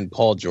Leonard and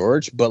Paul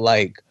George, but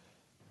like,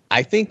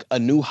 I think a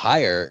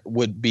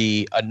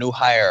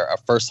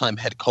first time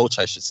head coach,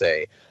 I should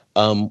say,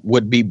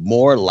 would be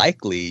more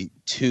likely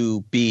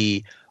to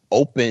be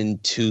open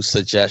to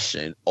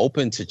suggestion,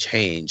 open to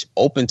change,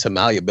 open to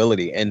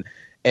malleability. And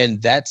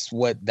that's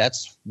what,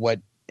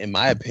 in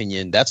my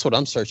opinion, that's what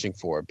I'm searching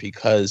for,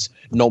 because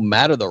no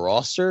matter the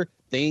roster,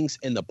 things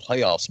in the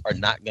playoffs are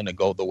not going to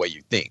go the way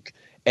you think.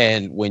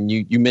 And when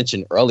you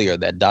mentioned earlier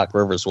that Doc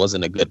Rivers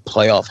wasn't a good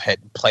playoff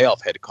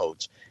head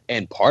coach,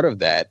 and part of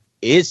that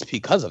is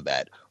because of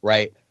that,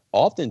 right?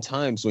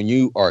 Oftentimes when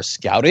you are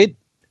scouted,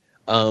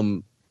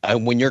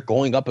 and when you're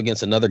going up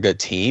against another good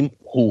team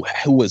who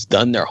has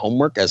done their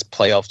homework as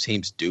playoff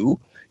teams do,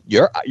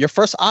 your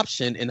first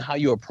option in how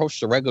you approach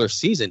the regular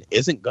season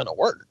isn't going to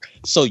work.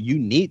 So you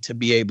need to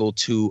be able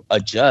to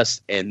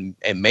adjust and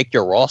make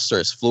your roster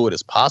as fluid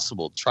as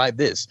possible. Try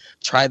this,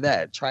 try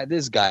that, try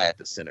this guy at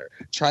the center,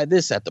 try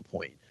this at the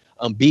point.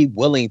 Be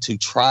willing to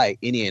try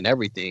any and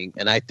everything.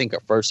 And I think a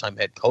first-time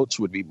head coach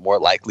would be more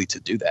likely to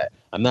do that.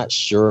 I'm not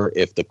sure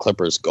if the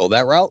Clippers go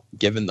that route,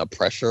 given the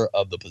pressure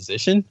of the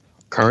position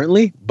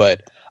currently,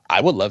 but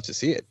I would love to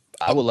see it.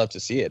 I would love to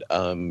see it.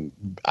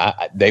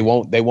 They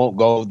won't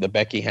go the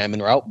Becky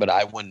Hammon route, but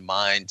I wouldn't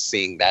mind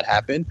seeing that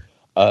happen.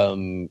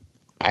 I'm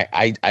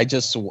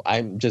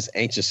just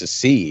anxious to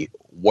see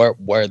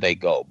where they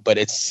go. But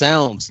it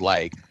sounds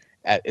like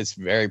it's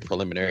very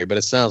preliminary, but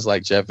it sounds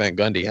like Jeff Van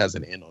Gundy has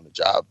an in on the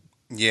job.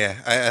 Yeah,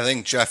 I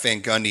think Jeff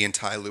Van Gundy and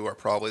Ty Lue are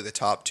probably the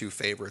top two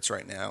favorites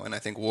right now, and I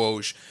think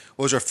Woj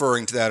was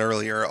referring to that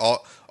earlier.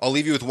 I'll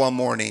leave you with one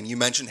more name. You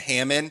mentioned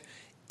Hammond.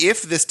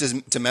 If this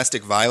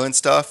domestic violence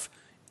stuff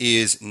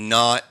is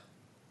not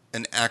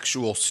an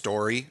actual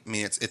story, I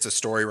mean it's a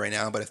story right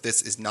now, but if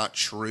this is not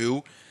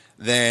true,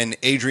 then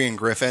Adrian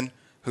Griffin,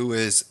 who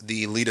is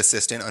the lead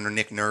assistant under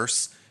Nick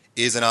Nurse,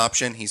 is an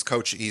option. He's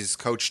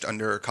coached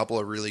under a couple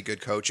of really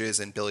good coaches,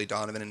 and Billy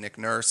Donovan and Nick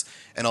Nurse,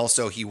 and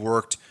also he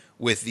worked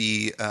with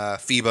the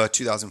FIBA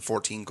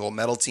 2014 gold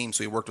medal team.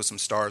 So he worked with some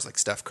stars like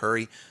Steph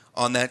Curry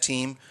on that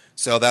team.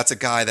 So that's a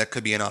guy that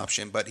could be an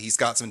option, but he's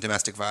got some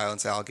domestic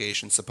violence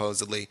allegations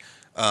supposedly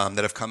that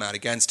have come out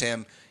against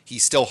him.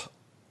 He's still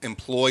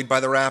employed by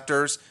the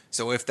Raptors.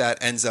 So if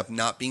that ends up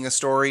not being a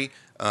story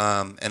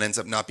and ends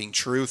up not being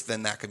truth,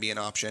 then that could be an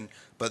option.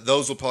 But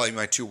those will probably be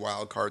my two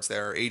wild cards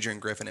there. Adrian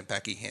Griffin and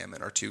Becky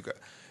Hammon are two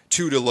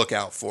to look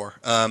out for.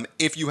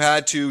 If you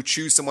had to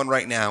choose someone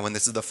right now, and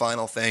this is the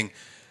final thing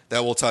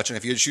that we'll touch on,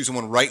 if you had to choose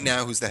someone right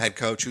now who's the head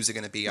coach, who's it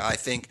going to be? I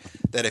think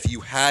that if you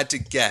had to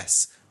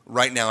guess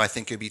right now, I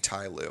think it'd be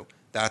Ty Lue.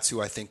 That's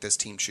who I think this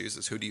team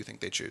chooses. Who do you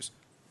think they choose?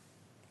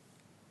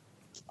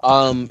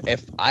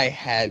 If I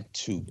had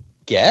to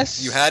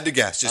guess, you had to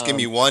guess. Just give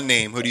me one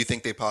name. Who do you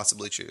think they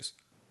possibly choose?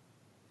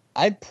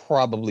 I'd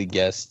probably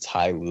guess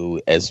Ty Lue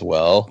as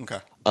well.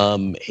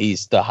 Okay.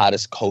 He's the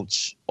hottest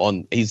coach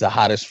he's the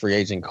hottest free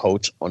agent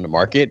coach on the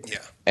market. Yeah.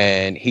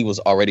 And he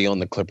was already on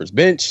the Clippers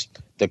bench.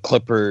 The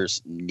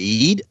Clippers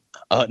need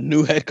a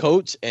new head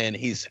coach, and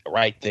he's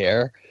right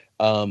there.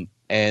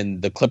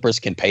 And the Clippers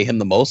can pay him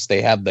the most.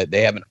 They have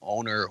an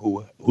owner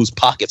whose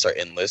pockets are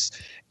endless.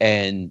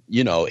 And,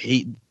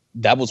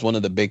 that was one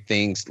of the big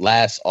things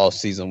last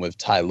offseason with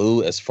Ty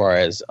Lue as far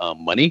as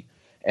money.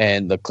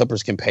 And the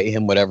Clippers can pay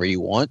him whatever he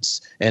wants.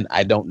 And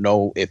I don't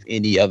know if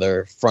any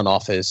other front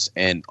office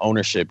and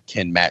ownership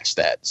can match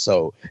that.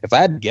 So if I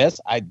had to guess,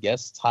 I'd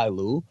guess Ty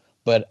Lue.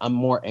 But I'm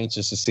more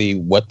anxious to see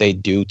what they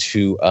do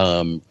to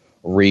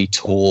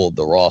retool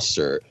the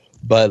roster.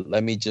 But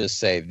let me just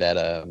say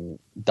that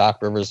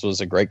Doc Rivers was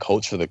a great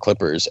coach for the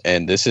Clippers,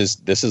 and this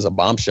is a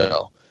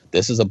bombshell.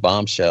 This is a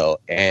bombshell,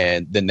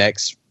 and the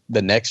next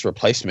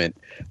replacement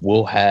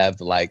will have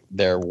like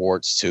their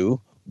warts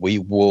too. We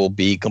will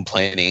be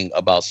complaining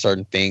about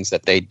certain things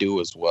that they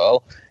do as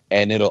well.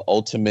 And it'll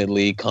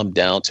ultimately come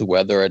down to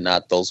whether or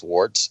not those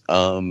warts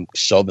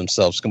show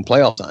themselves come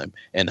playoff time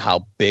and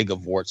how big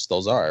of warts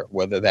those are,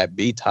 whether that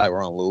be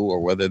Tyronn Lue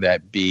or whether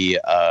that be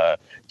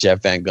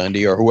Jeff Van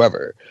Gundy or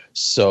whoever.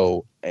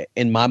 So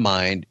in my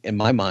mind,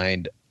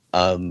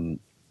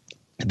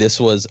 this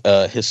was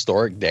a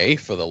historic day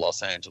for the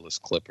Los Angeles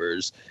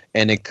Clippers,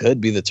 and it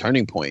could be the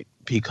turning point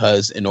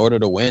because in order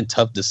to win,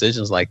 tough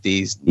decisions like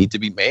these need to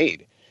be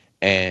made.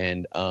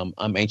 And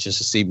I'm anxious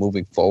to see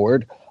moving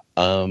forward.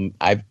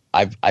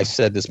 I've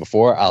said this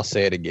before. I'll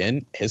say it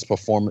again.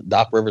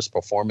 Doc Rivers'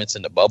 performance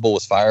in the bubble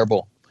was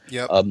fireable.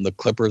 Yep. The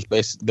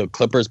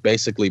Clippers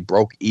basically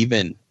broke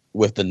even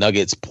with the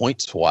Nuggets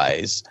points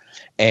wise,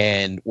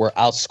 and were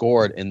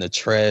outscored in the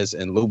Trez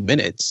and Lue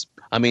minutes.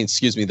 The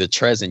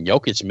Trez and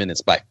Jokic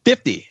minutes by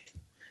 50.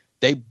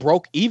 They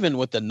broke even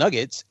with the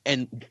Nuggets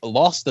and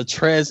lost the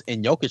Trez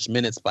and Jokic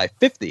minutes by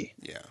 50.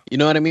 Yeah. You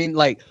know what I mean?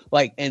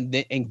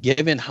 And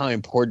given how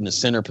important the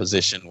center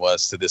position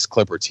was to this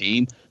Clipper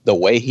team, the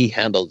way he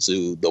handled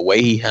Zoo, the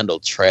way he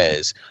handled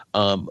Trez,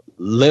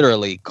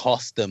 literally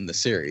cost them the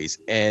series.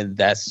 And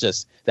that's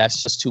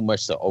just too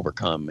much to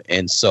overcome.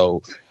 And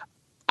so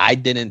I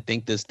didn't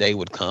think this day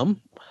would come.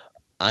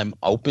 I'm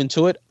open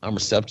to it. I'm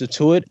receptive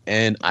to it.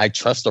 And I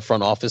trust the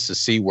front office to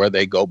see where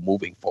they go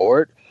moving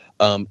forward.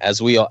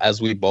 As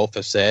we both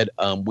have said,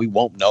 we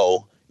won't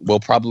know. We'll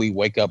probably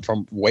wake up to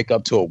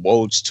a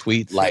Woj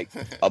tweet like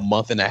a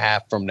month and a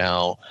half from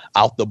now,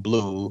 out the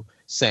blue,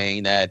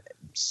 saying that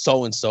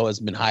so and so has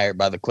been hired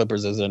by the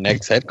Clippers as their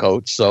next head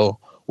coach. So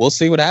we'll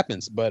see what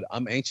happens. But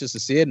I'm anxious to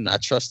see it, and I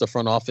trust the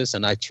front office,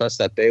 and I trust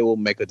that they will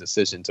make a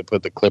decision to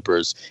put the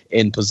Clippers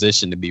in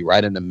position to be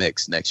right in the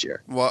mix next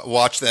year.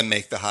 Watch them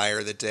make the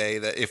hire the day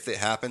that if it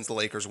happens, the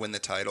Lakers win the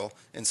title.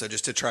 And so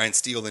just to try and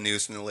steal the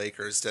news from the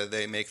Lakers,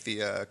 they make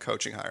the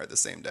coaching hire the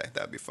same day.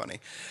 That'd be funny.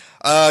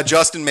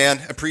 Justin,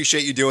 man,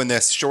 appreciate you doing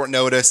this. Short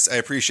notice. I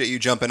appreciate you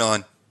jumping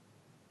on.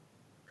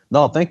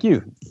 No, thank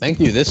you.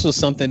 This was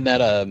something that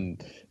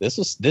this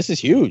is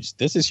huge.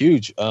 This is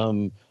huge.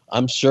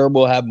 I'm sure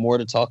we'll have more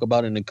to talk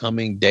about in the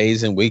coming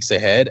days and weeks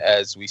ahead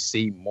as we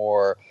see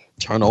more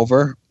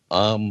turnover.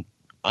 I'm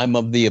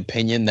of the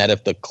opinion that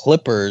if the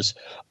Clippers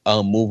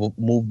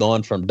moved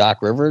on from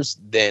Doc Rivers,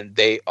 then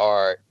they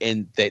are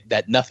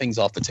that nothing's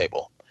off the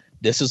table.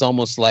 This is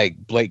almost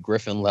like Blake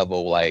Griffin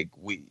level.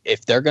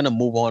 If they're going to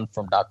move on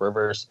from Doc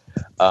Rivers,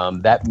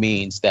 that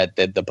means that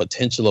the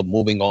potential of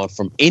moving on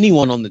from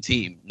anyone on the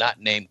team, not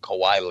named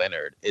Kawhi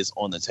Leonard, is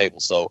on the table.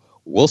 So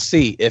we'll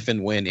see if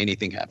and when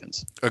anything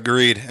happens.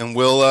 Agreed. And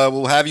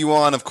we'll have you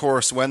on, of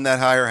course, when that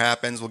hire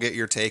happens. We'll get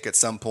your take at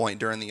some point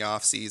during the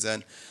off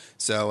season.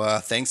 So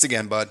thanks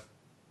again, bud.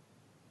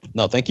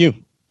 No, thank you.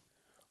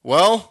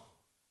 Well,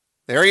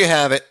 there you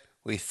have it.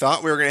 We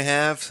thought we were going to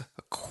have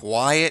a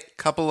quiet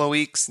couple of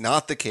weeks.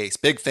 Not the case.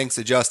 Big thanks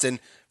to Justin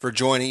for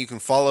joining. You can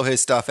follow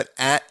his stuff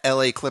at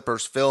LA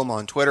Clippers Film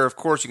on Twitter. Of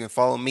course, you can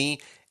follow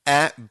me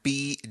at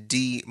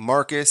BD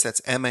Marcus.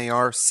 That's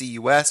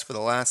Marcus for the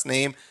last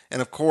name.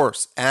 And of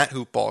course, at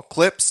Hoopball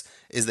Clips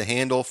is the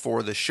handle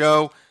for the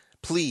show.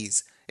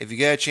 Please, if you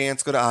get a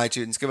chance, go to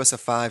iTunes, give us a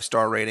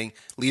 5-star rating,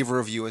 leave a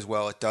review as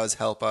well. It does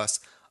help us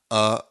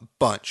a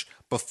bunch.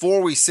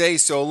 Before we say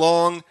so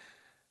long,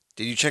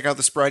 did you check out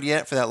the spread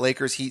yet for that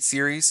Lakers Heat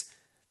series?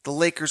 The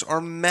Lakers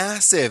are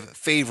massive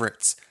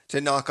favorites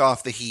to knock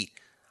off the Heat.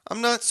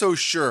 I'm not so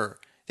sure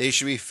they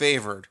should be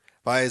favored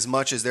by as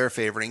much as they're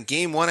favored. In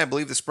Game 1, I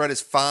believe the spread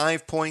is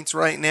 5 points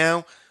right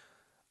now.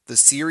 The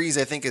series,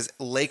 I think, is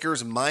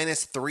Lakers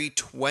minus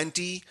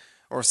 320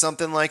 or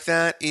something like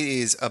that. It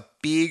is a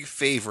big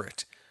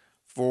favorite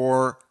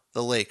for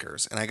the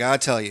Lakers. And I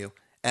got to tell you,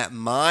 at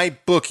my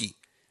bookie,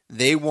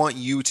 they want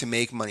you to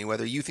make money.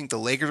 Whether you think the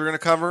Lakers are going to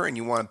cover and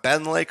you want to bet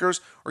on the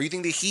Lakers, or you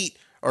think the Heat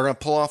are going to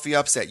pull off the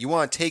upset. You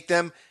want to take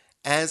them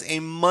as a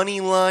money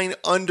line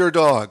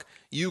underdog.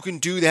 You can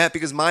do that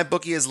because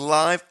MyBookie is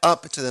live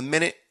up to the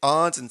minute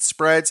odds and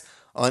spreads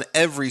on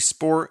every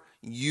sport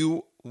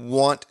you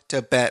want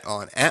to bet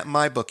on. At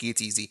MyBookie,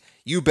 it's easy.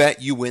 You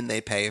bet, you win,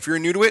 they pay. If you're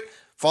new to it,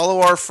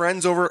 follow our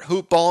friends over at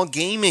Hoopball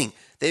Gaming.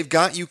 They've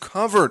got you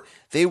covered.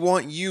 They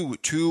want you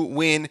to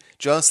win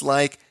just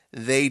like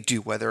they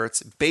do. Whether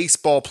it's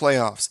baseball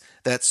playoffs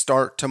that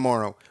start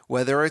tomorrow,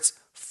 whether it's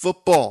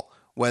football,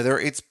 whether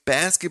it's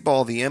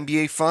basketball, the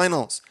NBA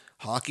Finals.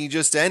 Hockey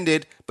just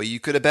ended, but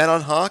you could have bet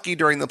on hockey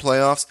during the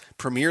playoffs.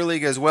 Premier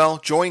League as well.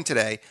 Join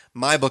today.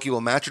 MyBookie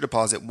will match your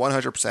deposit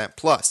 100%.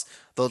 Plus,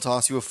 they'll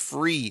toss you a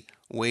free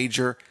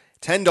wager,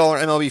 $10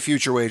 MLB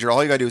future wager.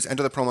 All you got to do is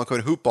enter the promo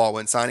code HOOPBALL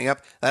when signing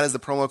up. That is the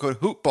promo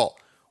code HOOPBALL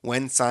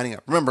when signing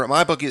up. Remember, at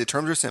MyBookie, the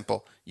terms are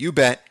simple. You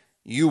bet,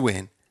 you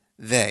win,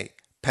 they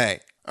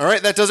pay. All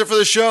right, that does it for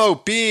the show.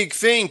 Big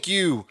thank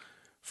you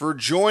for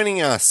joining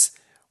us.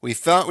 We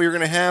thought we were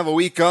going to have a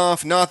week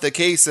off. Not the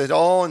case at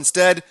all.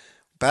 Instead,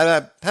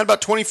 had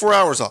about 24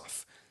 hours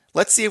off.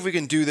 Let's see if we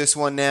can do this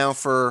one now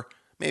for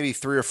maybe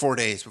 3 or 4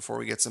 days before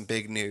we get some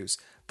big news.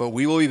 But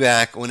we will be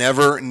back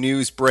whenever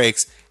news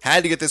breaks.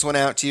 Had to get this one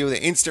out to you.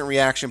 The Instant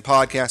Reaction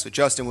Podcast with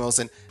Justin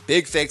Wilson.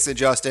 Big thanks to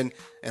Justin.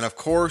 And of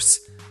course,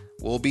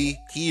 we'll be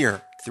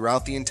here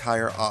throughout the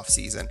entire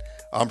offseason.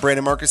 I'm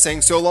Brandon Marcus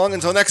saying so long.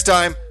 Until next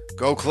time,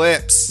 go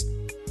Clips.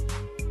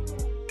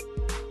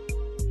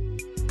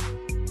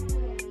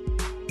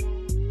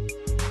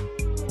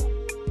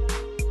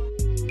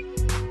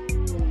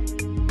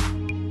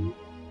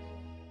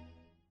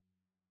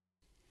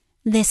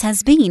 This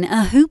has been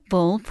a Hoop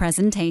Ball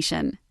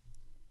presentation.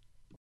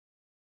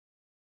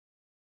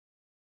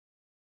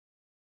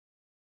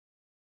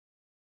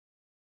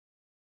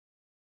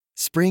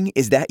 Spring,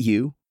 is that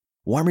you?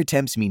 Warmer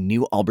temps mean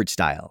new Allbirds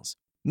styles.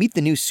 Meet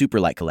the new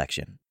Superlight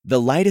collection,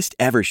 the lightest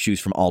ever shoes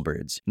from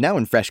Allbirds, now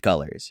in fresh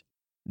colors.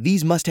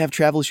 These must-have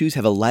travel shoes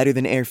have a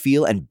lighter-than-air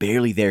feel and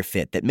barely-there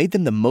fit that made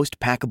them the most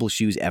packable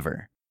shoes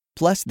ever.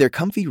 Plus, they're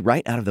comfy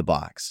right out of the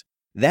box.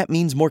 That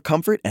means more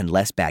comfort and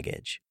less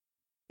baggage.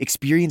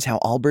 Experience how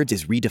Allbirds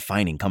is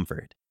redefining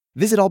comfort.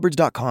 Visit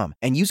allbirds.com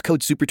and use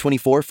code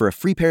SUPER24 for a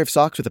free pair of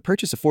socks with a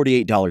purchase of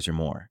 $48 or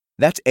more.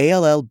 That's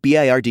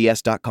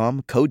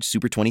ALLBIRDS.com, code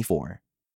SUPER24.